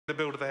the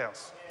bill to the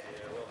House.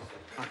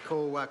 I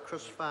call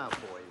Chris Farboy.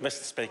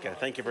 Mr Speaker,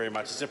 thank you very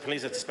much. It's a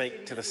pleasure to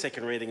speak to the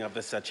second reading of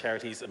this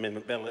Charities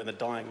Amendment Bill in the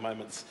dying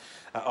moments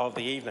of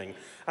the evening.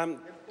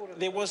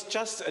 There was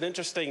just an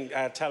interesting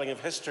telling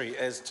of history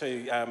as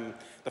to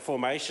the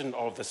formation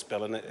of this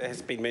bill, and it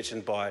has been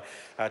mentioned by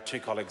two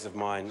colleagues of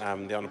mine,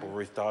 the Honourable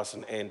Ruth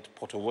Dyson and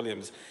Portal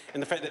Williams,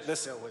 and the fact that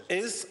this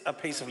is a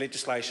piece of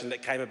legislation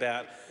that came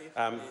about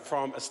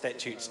from a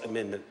Statutes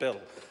Amendment Bill.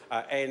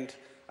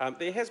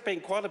 There has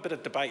been quite a bit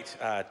of debate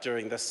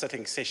during this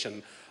sitting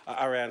session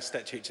around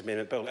Statutes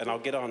Amendment Bill, and I'll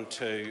get on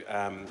to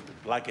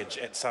luggage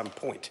at some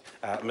point,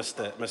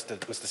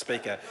 Mr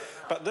Speaker.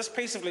 But this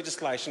piece of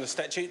legislation, the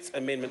Statutes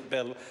Amendment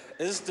Bill,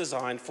 is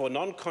designed for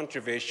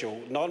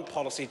non-controversial,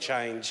 non-policy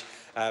change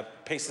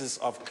pieces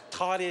of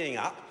tidying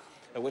up,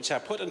 which are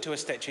put into a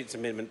Statutes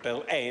Amendment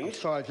Bill and... I'm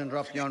sorry to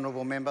interrupt the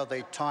honourable member.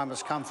 The time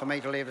has come for me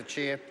to leave the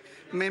chair.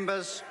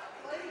 Members,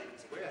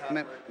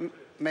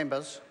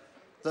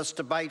 this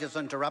debate is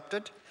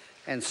interrupted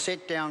and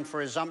set down for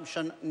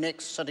resumption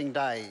next sitting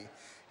day,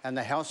 and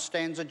the House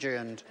stands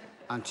adjourned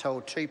until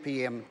 2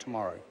 p.m.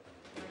 tomorrow.